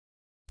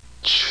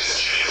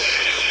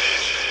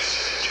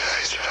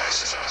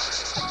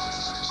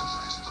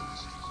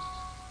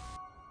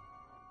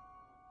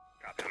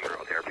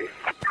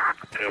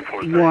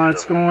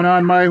What's going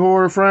on, my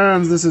horror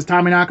friends? This is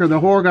Tommy Knocker, the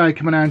horror guy,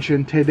 coming at you.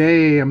 And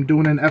today I'm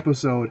doing an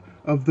episode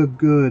of the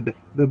good,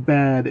 the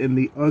bad, and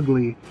the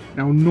ugly.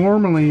 Now,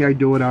 normally I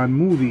do it on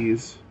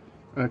movies,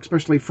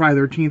 especially Friday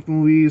the 13th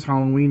movies,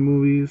 Halloween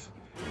movies.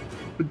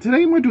 But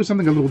today I'm going to do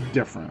something a little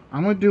different.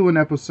 I'm going to do an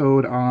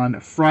episode on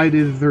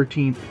Friday the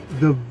 13th,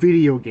 the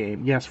video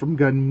game. Yes, from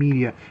Gun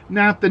Media,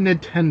 not the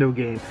Nintendo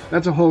game.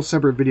 That's a whole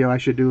separate video I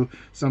should do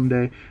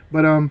someday.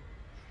 But,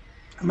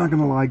 I'm not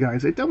gonna lie,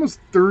 guys. It's almost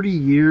 30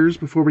 years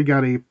before we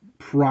got a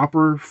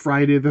proper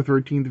Friday the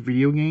 13th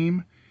video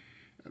game.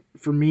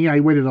 For me, I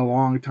waited a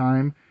long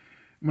time.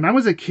 When I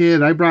was a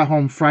kid, I brought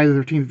home Friday the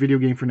 13th video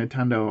game for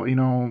Nintendo. You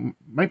know,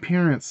 my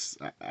parents,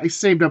 I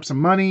saved up some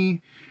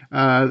money.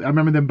 I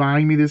remember them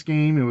buying me this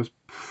game. It was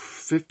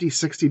 $50,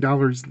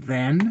 $60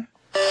 then.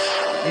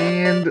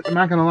 And I'm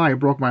not gonna lie, it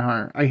broke my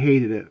heart. I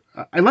hated it.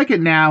 I like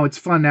it now. It's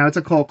fun now. It's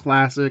a cult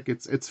classic.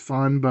 It's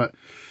fun, but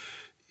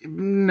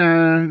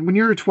nah, when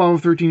you're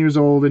 12, 13 years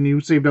old and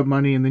you saved up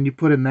money and then you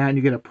put in that and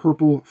you get a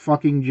purple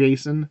fucking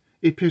Jason,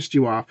 it pissed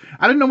you off.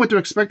 I didn't know what to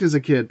expect as a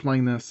kid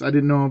playing this. I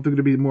didn't know if there were going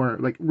to be more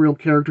like real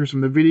characters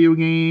from the video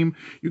game.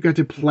 You got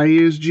to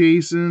play as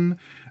Jason.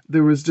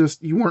 There was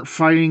just, you weren't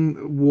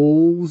fighting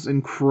wolves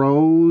and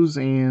crows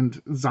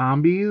and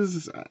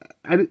zombies.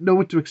 I didn't know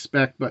what to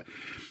expect, but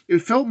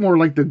it felt more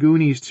like the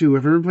Goonies too.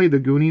 If you ever played the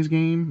Goonies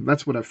game,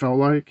 that's what it felt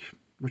like,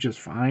 which is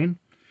fine.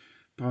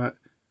 But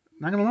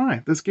not gonna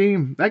lie,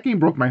 that game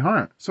broke my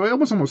heart. So it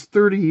was almost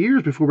 30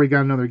 years before we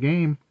got another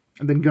game.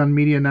 And then Gun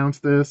Media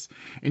announced this,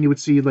 and you would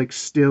see like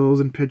stills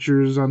and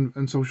pictures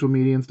on social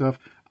media and stuff.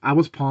 I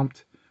was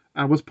pumped.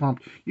 I was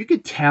pumped. You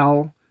could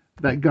tell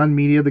that Gun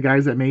Media, the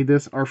guys that made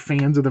this, are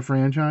fans of the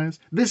franchise.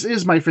 This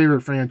is my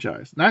favorite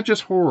franchise, not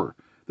just horror.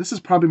 This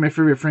is probably my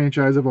favorite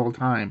franchise of all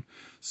time.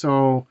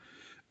 So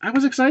I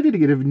was excited to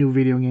get a new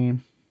video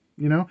game.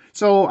 You know,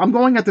 so I'm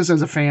going at this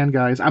as a fan,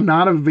 guys. I'm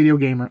not a video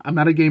gamer. I'm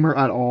not a gamer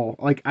at all.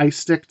 Like, I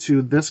stick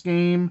to this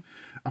game,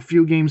 a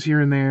few games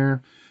here and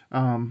there.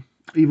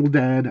 Evil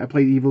Dead. I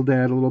played Evil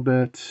Dead a little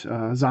bit.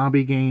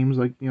 Zombie games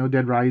like, you know,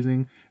 Dead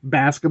Rising.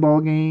 Basketball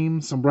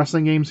games, some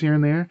wrestling games here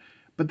and there.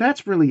 But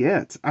that's really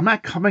it. I'm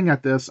not coming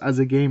at this as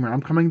a gamer.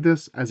 I'm coming at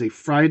this as a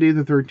Friday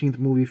the 13th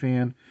movie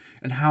fan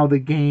and how the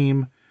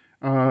game,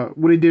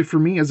 what it did for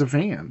me as a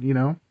fan, you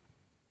know?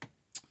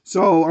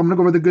 So I'm going to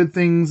go over the good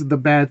things, the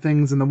bad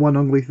things, and the one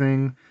ugly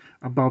thing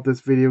about this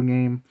video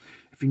game.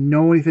 If you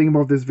know anything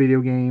about this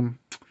video game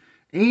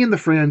and the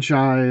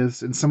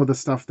franchise and some of the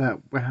stuff that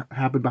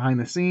happened behind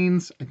the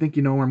scenes, I think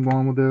you know where I'm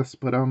going with this.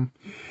 But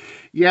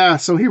yeah,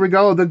 so here we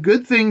go. The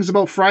good things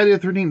about Friday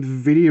the 13th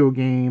video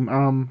game.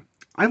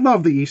 I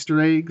love the Easter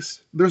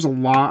eggs. There's a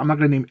lot. I'm not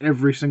going to name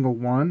every single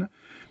one,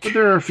 but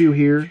there are a few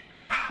here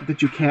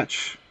that you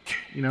catch,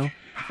 you know.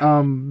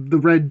 The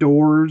red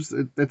doors,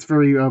 that's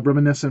very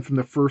reminiscent from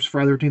the first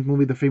Friday the 13th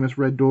movie, the famous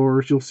red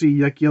doors. You'll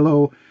see like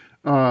yellow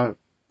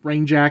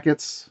rain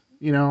jackets,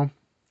 you know,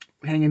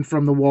 hanging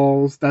from the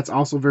walls. That's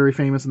also very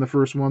famous in the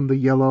first one. The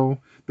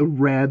yellow, the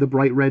red, the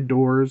bright red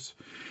doors.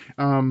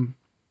 You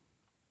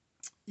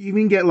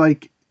even get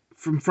like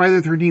from Friday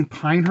the 13th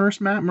Pinehurst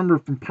map. Remember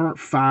from part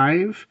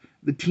 5,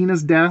 the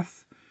Tina's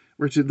death,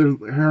 where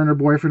her and her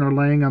boyfriend are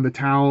laying on the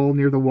towel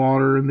near the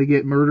water and they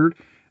get murdered.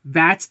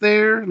 That's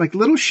there. Like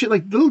little shit,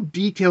 like little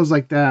details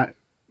like that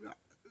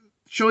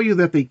show you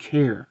that they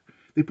care.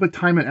 They put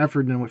time and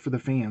effort into it for the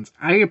fans.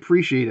 I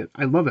appreciate it.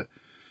 I love it.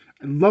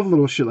 I love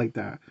little shit like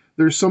that.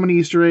 There's so many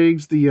Easter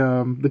eggs.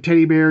 The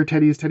teddy bear,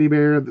 Teddy's teddy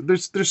bear.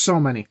 There's so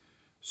many.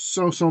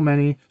 So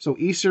many. So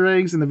Easter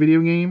eggs in the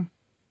video game,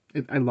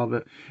 I love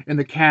it. And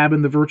the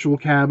cabin, the virtual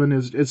cabin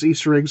is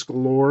Easter eggs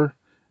galore.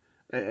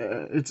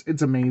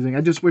 It's amazing.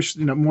 I just wish,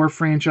 you know, more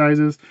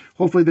franchises.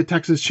 Hopefully the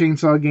Texas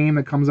Chainsaw game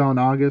that comes out in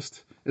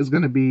August is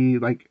going to be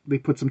like they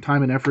put some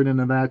time and effort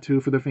into that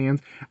too for the fans.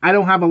 I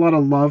don't have a lot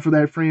of love for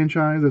that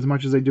franchise as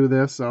much as I do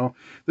this, so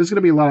there's going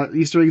to be a lot of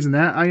Easter eggs in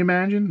that, I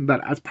imagine.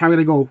 That's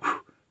probably going to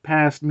go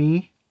past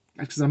me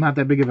because I'm not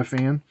that big of a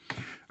fan.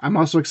 I'm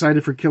also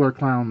excited for Killer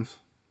Clowns.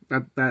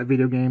 That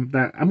video game.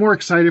 That I'm more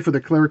excited for the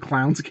Killer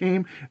Clowns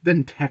game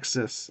than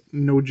Texas.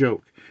 No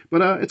joke.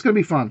 But it's going to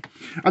be fun.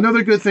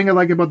 Another good thing I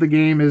like about the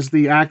game is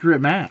the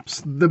accurate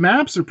maps. The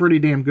maps are pretty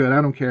damn good.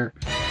 I don't care.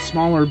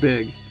 Small or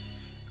big.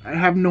 I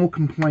have no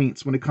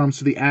complaints when it comes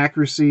to the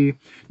accuracy.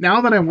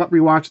 Now that I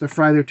rewatch the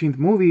Friday the 13th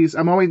movies,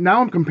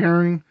 I'm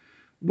comparing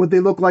what they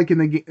look like in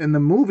the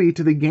movie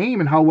to the game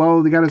and how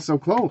well they got it so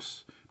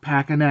close.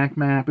 Packanack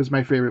map is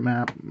my favorite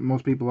map.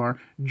 Most people are.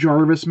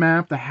 Jarvis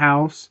map, the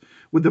house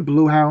with the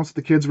blue house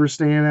the kids were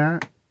staying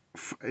at.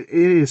 It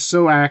is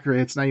so accurate.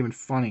 It's not even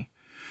funny.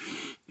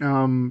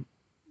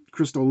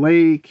 Crystal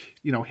Lake,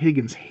 you know,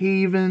 Higgins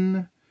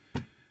Haven.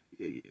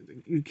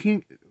 You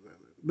can't.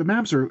 The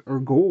maps are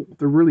gold.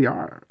 They really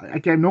are.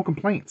 I have no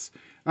complaints.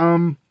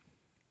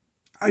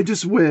 I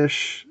just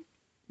wish.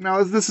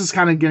 Now this is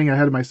kind of getting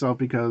ahead of myself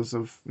because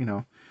of, you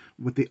know,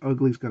 what the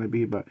ugly's going to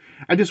be, but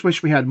I just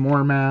wish we had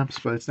more maps,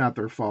 but it's not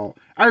their fault.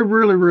 I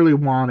really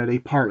wanted a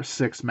part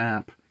 6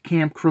 map.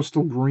 Camp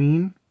Crystal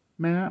Green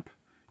map.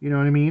 You know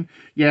what I mean?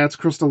 Yeah, it's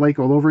Crystal Lake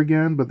all over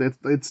again, but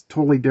it's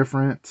totally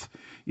different.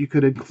 You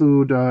could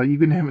include, you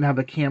can have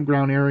the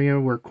campground area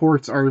where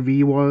Quartz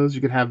RV was.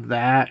 You could have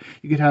that.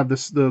 You could have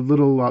the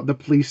little, the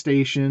police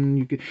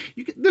station.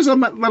 There's a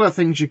lot of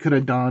things you could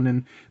have done,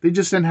 and they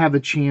just didn't have the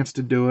chance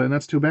to do it, and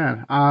that's too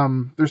bad.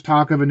 There's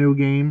talk of a new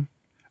game.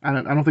 I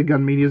don't think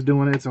Gun Media is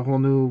doing it. It's a whole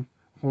new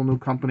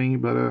company,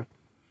 but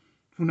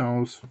who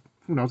knows?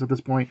 Who knows at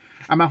this point?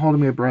 I'm not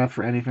holding my breath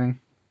for anything.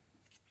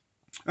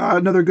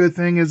 Another good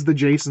thing is the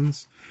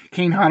Jasons.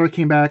 Kane Hodder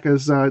came back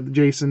as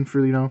Jason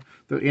for the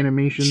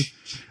animation.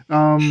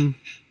 Um,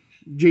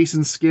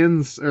 Jason's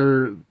skins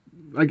are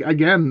like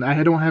again.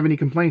 I don't have any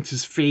complaints.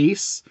 His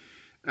face,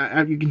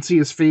 you can see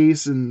his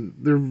face, and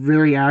they're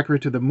very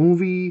accurate to the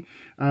movie.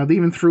 They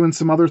even threw in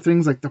some other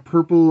things like the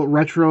purple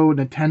retro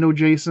Nintendo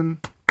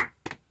Jason.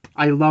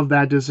 I love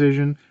that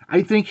decision.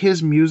 I think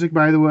his music,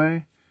 by the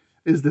way,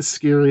 is the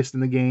scariest in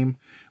the game.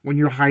 When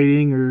you're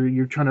hiding or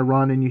you're trying to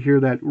run and you hear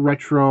that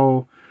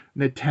retro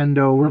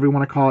Nintendo, whatever you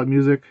want to call it,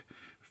 music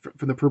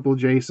for the Purple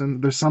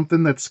Jason, there's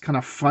something that's kind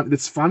of fun.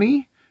 It's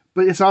funny,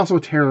 but it's also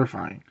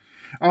terrifying.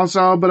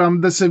 Also, but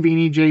the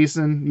Savini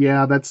Jason,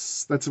 yeah,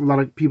 that's a lot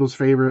of people's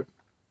favorite.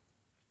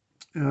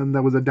 And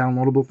that was a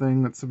downloadable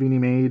thing that Savini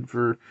made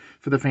for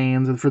the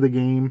fans and for the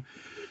game.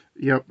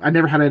 Yep, I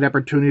never had an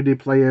opportunity to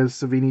play as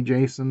Savini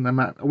Jason.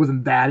 I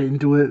wasn't that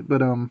into it,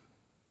 but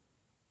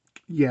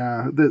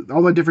yeah,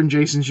 all the different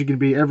Jasons you can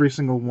be, every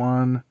single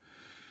one.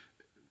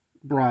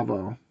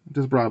 Bravo,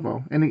 just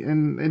bravo,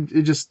 and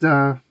it just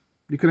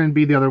you couldn't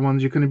be the other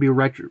ones. You couldn't be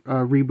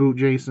reboot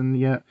Jason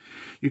yet.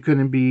 You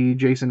couldn't be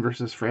Jason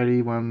versus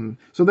Freddy one.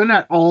 So they're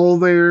not all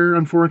there,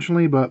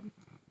 unfortunately, but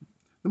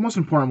the most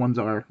important ones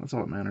are. That's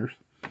all that matters.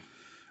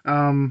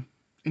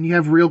 And you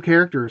have real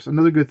characters.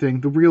 Another good thing,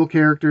 the real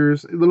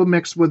characters, a little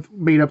mixed with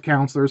made-up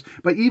counselors.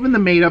 But even the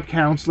made-up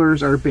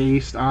counselors are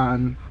based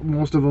on,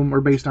 most of them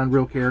are based on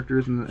real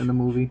characters in the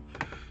movie.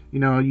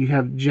 You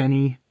have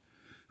Jenny,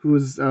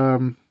 who's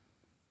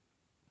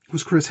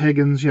Chris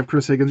Higgins. You have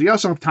Chris Higgins. You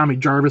also have Tommy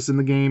Jarvis in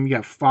the game. You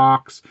have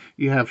Fox.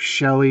 You have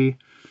Shelly.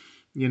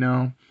 You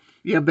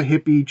have the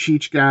hippie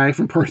Cheech guy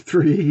from Part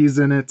 3. He's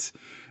in it.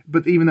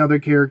 But even other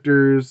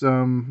characters,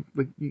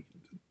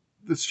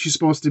 she's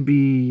supposed to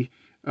be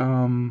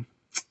from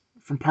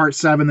Part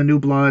 7, The New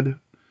Blood.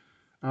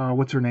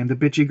 What's her name? The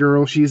bitchy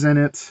girl. She's in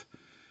it.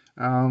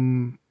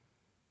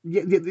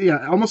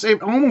 Yeah.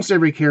 Almost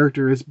every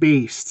character is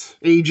based.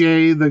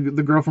 AJ,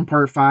 the girl from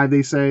Part 5,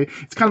 they say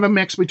it's kind of a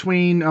mix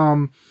between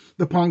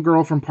the punk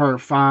girl from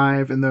Part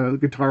 5 and the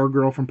guitar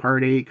girl from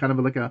Part 8. Kind of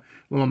like a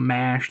little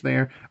mash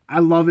there. I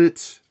love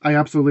it. I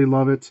absolutely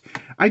love it.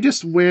 I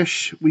just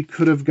wish we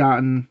could have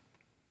gotten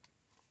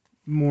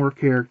more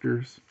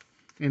characters.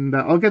 And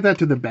I'll get that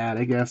to the bad,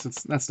 I guess.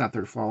 That's not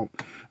their fault.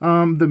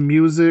 The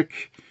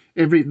music,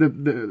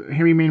 the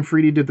Harry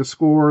Manfredi did the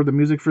score, the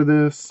music for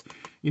this.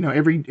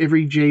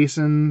 Every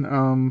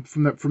Jason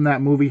from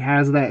that movie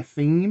has that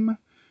theme.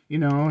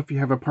 If you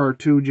have a Part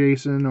 2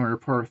 Jason or a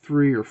Part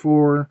 3 or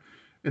 4,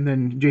 and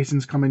then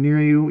Jason's coming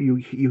near you,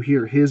 you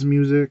hear his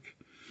music.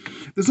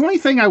 The only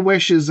thing I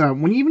wish is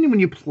when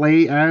you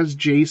play as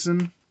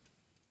Jason,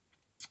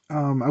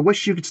 I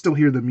wish you could still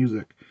hear the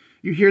music.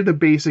 You hear the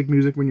basic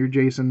music when you're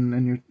Jason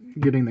and you're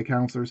getting the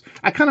counselors.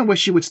 I kind of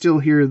wish you would still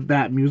hear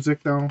that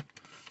music, though.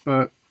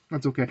 But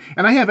that's okay.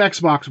 And I have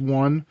Xbox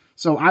One,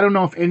 so I don't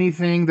know if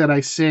anything that I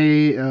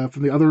say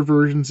from the other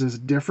versions is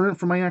different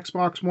from my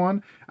Xbox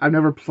One. I've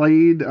never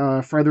played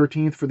Friday the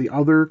 13th for the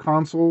other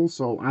consoles,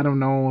 so I don't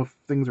know if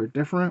things are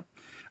different.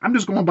 I'm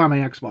just going by my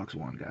Xbox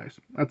One, guys.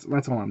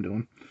 That's all I'm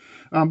doing.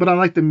 But I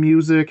like the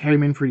music. Harry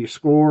Manfredi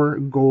score,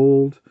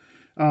 gold.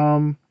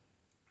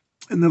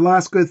 And the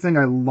last good thing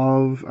I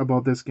love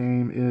about this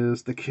game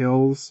is the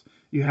kills.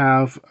 You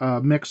have a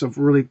mix of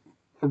really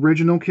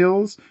original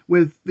kills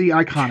with the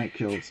iconic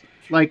kills.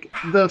 Like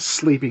the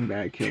sleeping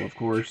bag kill, of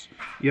course.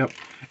 Yep.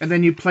 And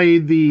then you play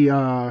you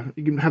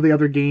can have the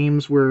other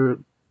games where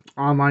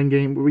online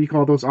game, what do you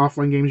call those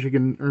offline games you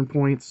can earn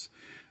points.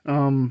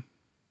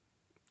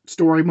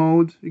 Story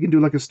mode. You can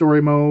do like a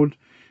story mode.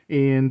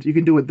 And you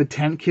can do it the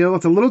tent kill.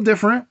 It's a little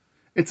different.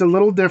 Than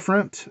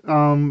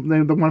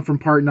the one from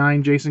Part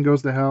 9, Jason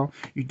Goes to Hell.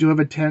 You do have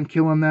a tent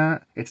kill in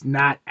that. It's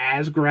not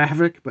as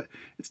graphic, but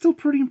it's still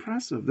pretty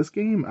impressive. This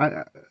game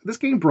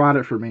brought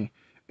it for me.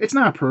 It's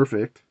not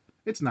perfect.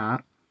 It's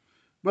not.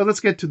 But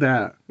let's get to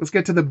that. Let's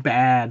get to the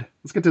bad.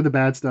 Let's get to the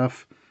bad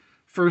stuff.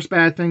 First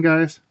bad thing,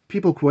 guys.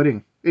 People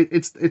quitting.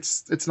 It's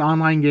an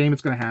online game.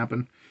 It's going to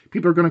happen.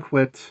 People are going to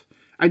quit.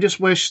 I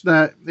just wish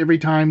that every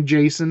time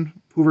Jason,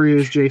 whoever he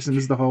is, Jason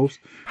is the host,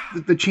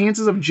 the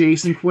chances of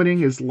Jason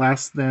quitting is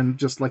less than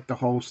just like the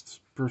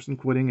host person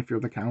quitting if you're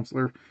the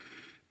counselor.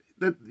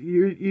 That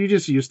you're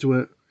just used to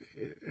it.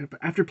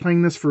 After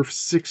playing this for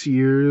 6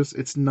 years,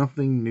 it's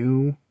nothing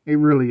new. It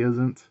really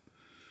isn't.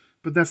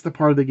 But that's the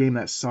part of the game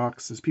that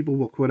sucks, is people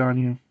will quit on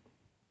you.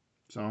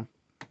 So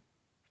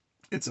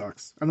it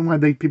sucks. I don't know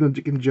why people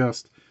can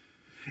just.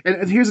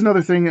 And here's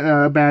another thing,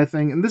 a bad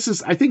thing, and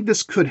I think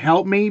this could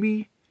help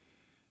maybe.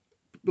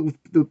 with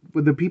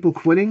the people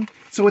quitting.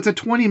 So it's a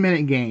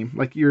 20-minute game.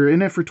 Like, you're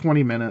in it for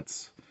 20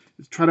 minutes.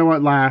 Try to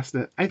outlast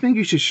it. I think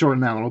you should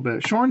shorten that a little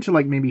bit. Shorten to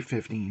like maybe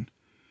 15.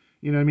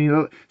 You know what I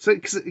mean? So,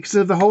 cause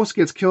if the host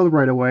gets killed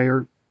right away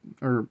or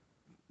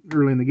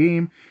early in the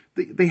game,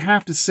 they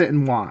have to sit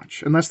and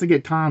watch unless they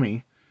get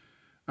Tommy.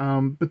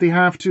 But they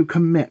have to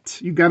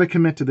commit. You got to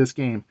commit to this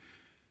game.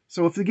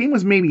 So if the game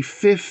was maybe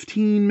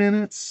 15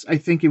 minutes, I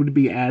think it would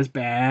be as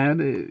bad.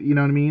 You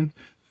know what I mean?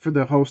 For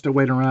the host to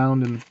wait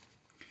around and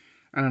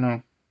I don't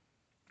know.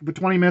 But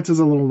 20 minutes is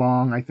a little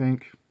long, I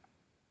think.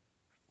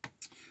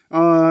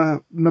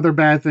 Another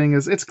bad thing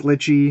is it's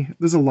glitchy.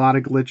 There's a lot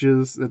of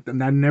glitches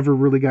that never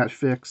really got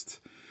fixed.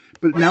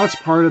 But now it's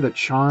part of the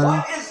charm.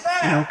 What is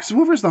that? You know, because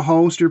whoever's the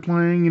host you're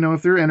playing, you know,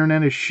 if their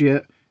internet is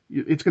shit,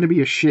 it's going to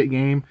be a shit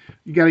game.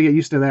 You got to get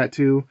used to that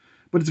too.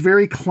 But it's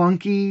very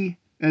clunky.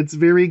 It's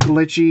very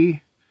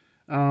glitchy.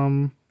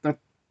 That's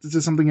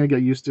just something I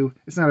get used to.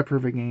 It's not a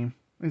perfect game.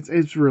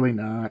 It's really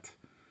not.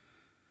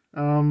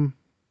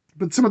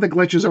 But some of the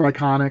glitches are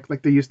iconic,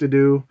 like they used to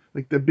do,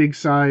 like the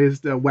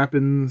big-sized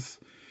weapons.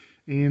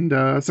 And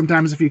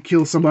sometimes if you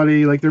kill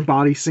somebody, like their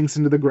body sinks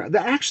into the ground.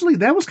 Actually,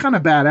 that was kind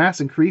of badass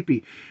and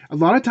creepy. A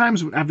lot of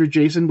times after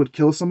Jason would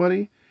kill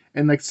somebody,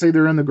 and like say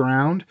they're in the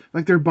ground,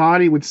 like their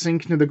body would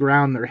sink into the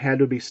ground, and their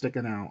head would be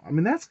sticking out. I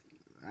mean, that's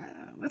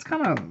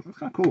kind of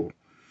cool.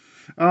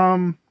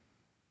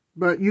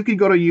 But you could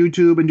go to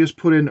YouTube and just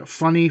put in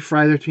funny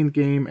Friday the 13th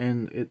game,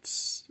 and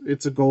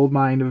it's a gold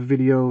mine of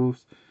videos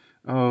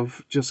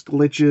of just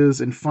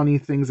glitches and funny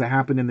things that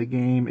happen in the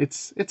game.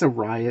 It's a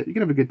riot. You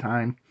can have a good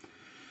time.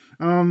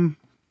 So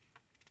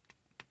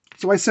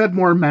I said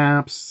more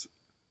maps.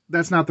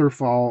 That's not their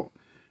fault.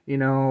 You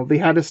know, they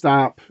had to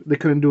stop. They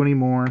couldn't do any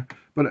more.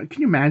 But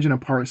can you imagine a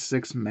Part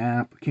 6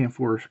 map, Camp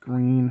Forest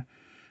Green?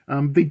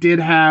 They did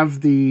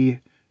have the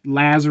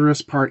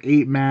Lazarus Part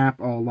 8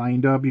 map all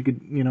lined up. You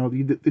could, you know,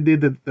 they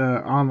did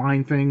the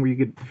online thing where you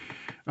could,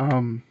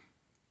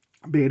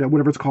 beta,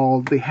 whatever it's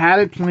called. They had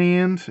it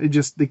planned. It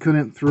just, they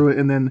couldn't through it.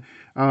 And then,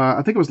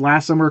 I think it was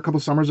last summer, a couple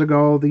summers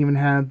ago, they even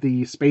had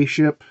the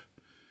spaceship.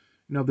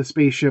 You know, the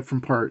spaceship from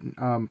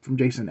from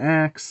Jason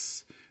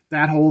X,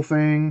 that whole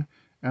thing.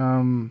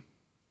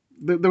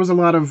 There was a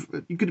lot of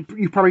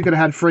you probably could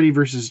have had Freddy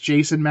versus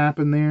Jason map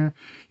in there.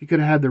 You could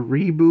have had the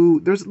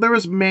reboot. There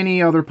was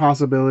many other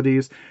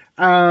possibilities.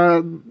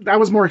 I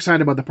was more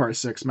excited about the Part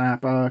 6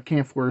 map,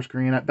 Camp Forest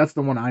Green. That's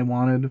the one I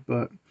wanted.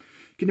 But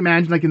can you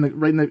imagine, like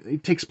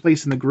it takes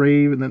place in the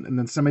grave and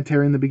then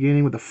cemetery in the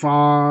beginning with the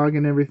fog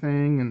and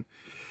everything and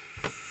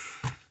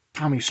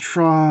Tommy's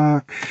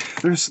truck.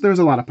 There's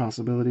a lot of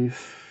possibilities.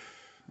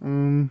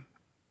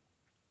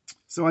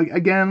 So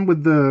again,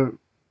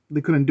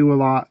 they couldn't do a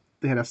lot.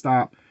 They had to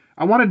stop.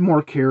 I wanted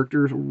more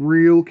characters,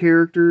 real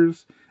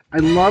characters. I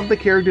love the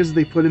characters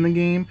they put in the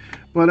game,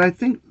 but I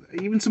think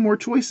even some more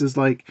choices,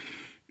 like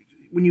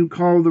when you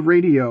call the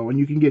radio and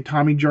you can get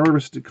Tommy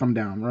Jarvis to come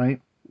down, right?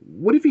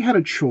 What if you had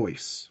a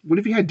choice? What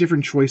if you had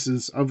different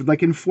choices of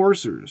like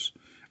enforcers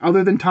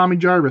other than Tommy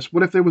Jarvis?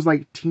 What if there was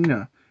like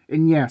Tina?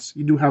 And yes,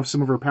 you do have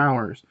some of her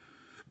powers.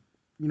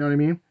 You know what I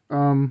mean?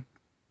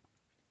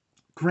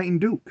 Creighton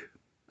Duke.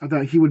 I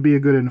thought he would be a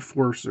good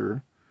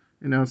enforcer.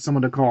 You know,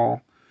 someone to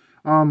call.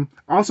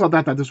 Also, I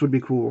thought that this would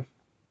be cool.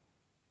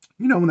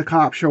 You know, when the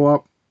cops show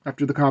up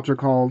after the cops are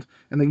called,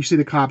 and then you see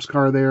the cops'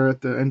 car there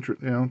at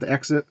the the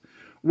exit.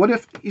 What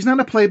if he's not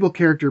a playable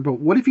character, but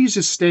what if he's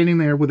just standing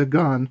there with a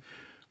gun,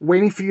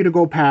 waiting for you to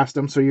go past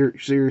him so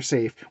you're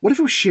safe? What if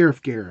it was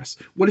Sheriff Garris?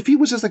 What if he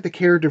was just like the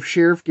character of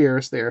Sheriff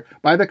Garris there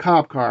by the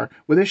cop car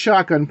with his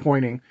shotgun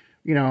pointing,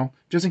 you know,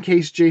 just in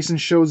case Jason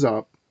shows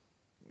up?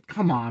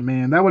 Come on,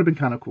 man, that would have been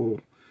kind of cool.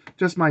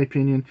 Just my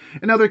opinion.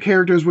 And other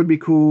characters would be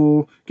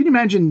cool. Can you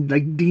imagine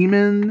like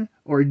Demon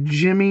or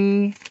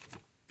Jimmy?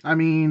 I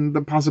mean,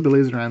 the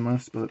possibilities are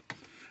endless, but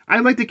I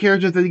like the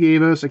characters that they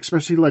gave us,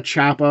 especially La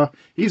Chapa.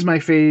 He's my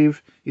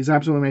fave. He's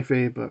absolutely my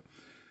fave, but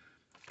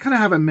kind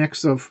of have a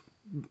mix of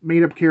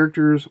made-up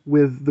characters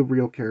with the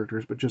real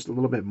characters, but just a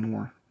little bit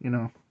more, you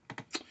know.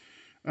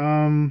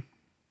 And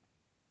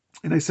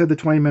I said the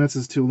 20 minutes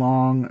is too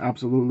long,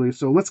 absolutely.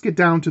 So let's get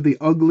down to the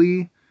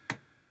ugly.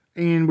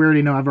 And we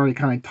already know, I've already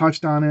kind of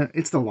touched on it.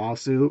 It's the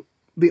lawsuit.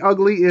 The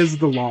ugly is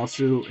the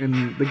lawsuit,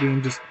 and the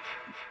game just...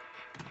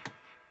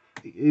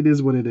 It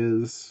is what it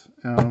is.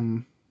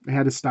 It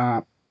had to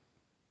stop.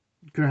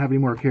 You couldn't have any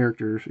more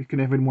characters. You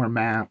couldn't have any more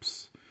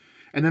maps.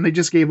 And then they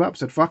just gave up,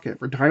 said, fuck it,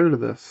 we're tired of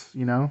this,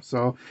 you know?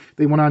 So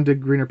they went on to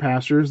greener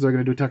pastures. They're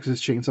going to do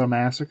Texas Chainsaw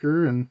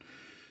Massacre and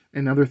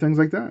other things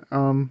like that.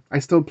 I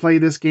still play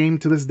this game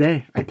to this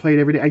day. I play it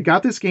every day. I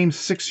got this game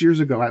 6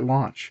 years ago at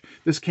launch.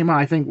 This came out,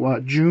 I think,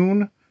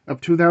 June of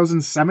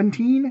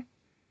 2017?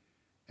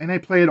 And I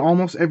play it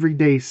almost every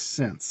day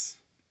since.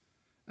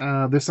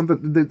 There's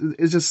something that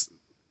is just...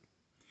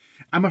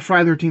 I'm a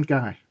Friday the 13th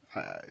guy.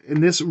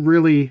 And this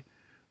really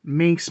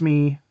makes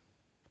me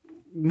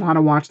want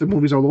to watch the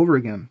movies all over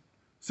again.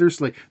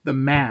 Seriously, the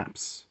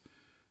maps,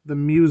 the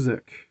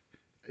music,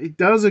 it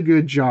does a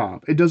good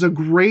job. It does a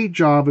great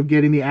job of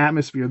getting the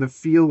atmosphere, the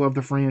feel of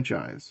the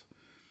franchise.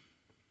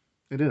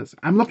 It is.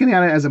 I'm looking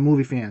at it as a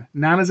movie fan,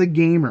 not as a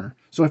gamer.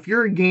 So if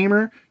you're a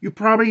gamer, you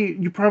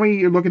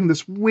probably are looking at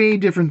this way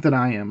different than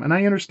I am, and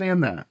I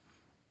understand that.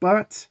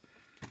 But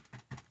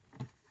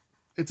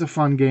it's a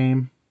fun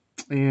game,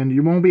 and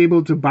you won't be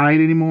able to buy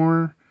it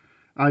anymore.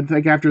 I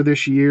think after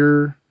this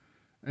year,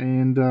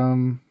 and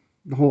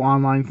the whole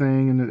online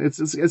thing, and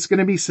it's going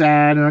to be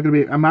sad.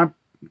 I'm not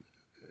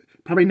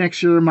probably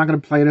next year. I'm not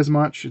going to play it as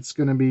much. It's just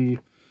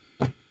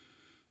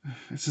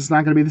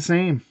not going to be the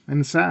same, and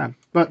it's sad.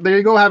 But there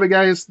you go, have it,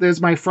 guys. There's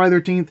my Friday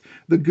 13th,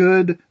 the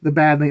good, the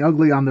bad, and the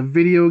ugly on the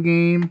video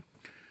game.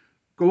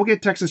 Go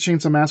get Texas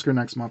Chainsaw Massacre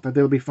next month. I think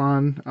it'll be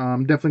fun.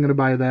 I'm definitely going to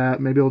buy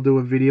that. Maybe I'll do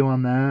a video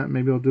on that.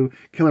 Maybe I'll do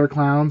Killer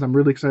Clowns. I'm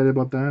really excited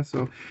about that.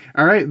 So,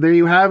 all right, there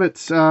you have it.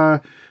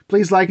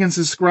 Please like and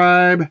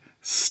subscribe.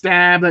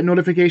 Stab that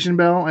notification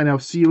bell, and I'll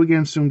see you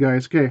again soon,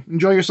 guys. Okay,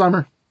 enjoy your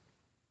summer.